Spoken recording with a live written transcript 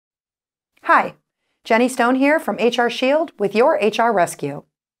Hi, Jenny Stone here from HR Shield with your HR Rescue.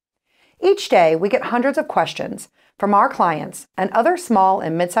 Each day, we get hundreds of questions from our clients and other small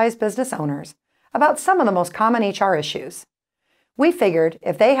and mid-sized business owners about some of the most common HR issues. We figured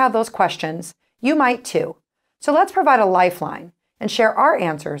if they have those questions, you might too. So let's provide a lifeline and share our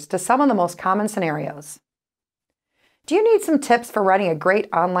answers to some of the most common scenarios. Do you need some tips for writing a great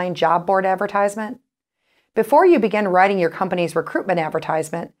online job board advertisement? Before you begin writing your company's recruitment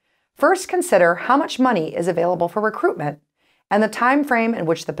advertisement, first consider how much money is available for recruitment and the time frame in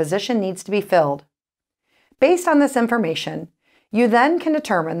which the position needs to be filled. Based on this information, you then can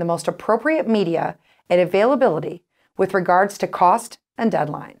determine the most appropriate media and availability with regards to cost and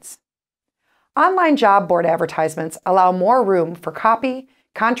deadlines. Online job board advertisements allow more room for copy,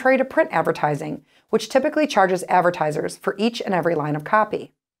 contrary to print advertising, which typically charges advertisers for each and every line of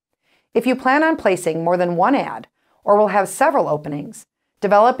copy. If you plan on placing more than one ad or will have several openings,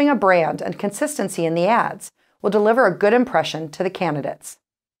 developing a brand and consistency in the ads will deliver a good impression to the candidates.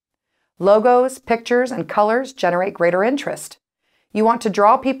 Logos, pictures, and colors generate greater interest. You want to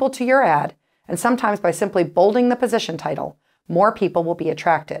draw people to your ad, and sometimes by simply bolding the position title, more people will be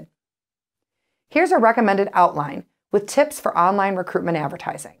attracted. Here's a recommended outline with tips for online recruitment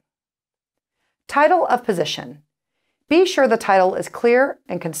advertising. Title of position. Be sure the title is clear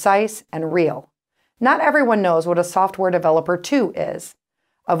and concise and real. Not everyone knows what a software developer 2 is.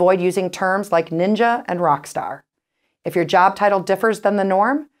 Avoid using terms like ninja and rockstar. If your job title differs than the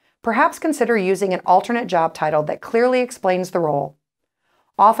norm, perhaps consider using an alternate job title that clearly explains the role.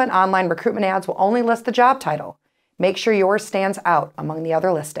 Often online recruitment ads will only list the job title. Make sure yours stands out among the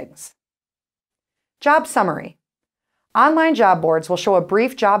other listings. Job summary. Online job boards will show a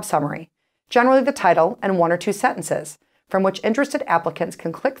brief job summary, generally the title and 1 or 2 sentences, from which interested applicants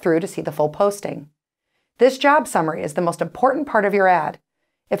can click through to see the full posting. This job summary is the most important part of your ad.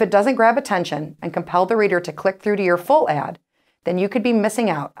 If it doesn't grab attention and compel the reader to click through to your full ad, then you could be missing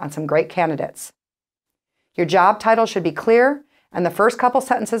out on some great candidates. Your job title should be clear, and the first couple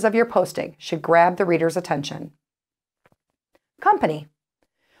sentences of your posting should grab the reader's attention. Company.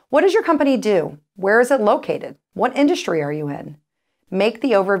 What does your company do? Where is it located? What industry are you in? Make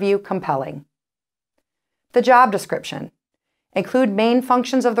the overview compelling. The job description. Include main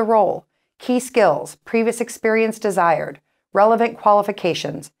functions of the role, key skills, previous experience desired, relevant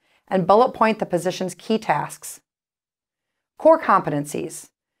qualifications, and bullet point the position's key tasks. Core competencies.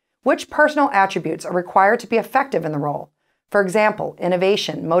 Which personal attributes are required to be effective in the role? For example,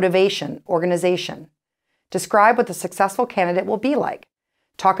 innovation, motivation, organization. Describe what the successful candidate will be like.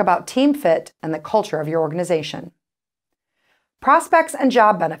 Talk about team fit and the culture of your organization. Prospects and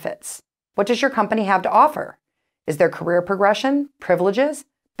job benefits. What does your company have to offer? Is there career progression, privileges,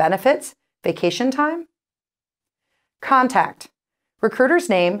 benefits, vacation time? Contact. Recruiter's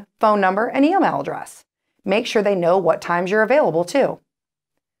name, phone number, and email address. Make sure they know what times you're available too.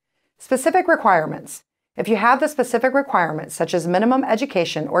 Specific requirements. If you have the specific requirements such as minimum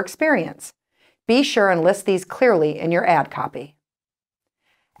education or experience, be sure and list these clearly in your ad copy.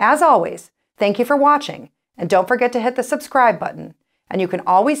 As always, thank you for watching, and don't forget to hit the subscribe button, and you can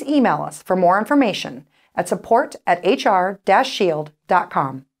always email us for more information at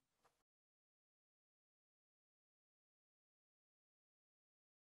support@hr-shield.com.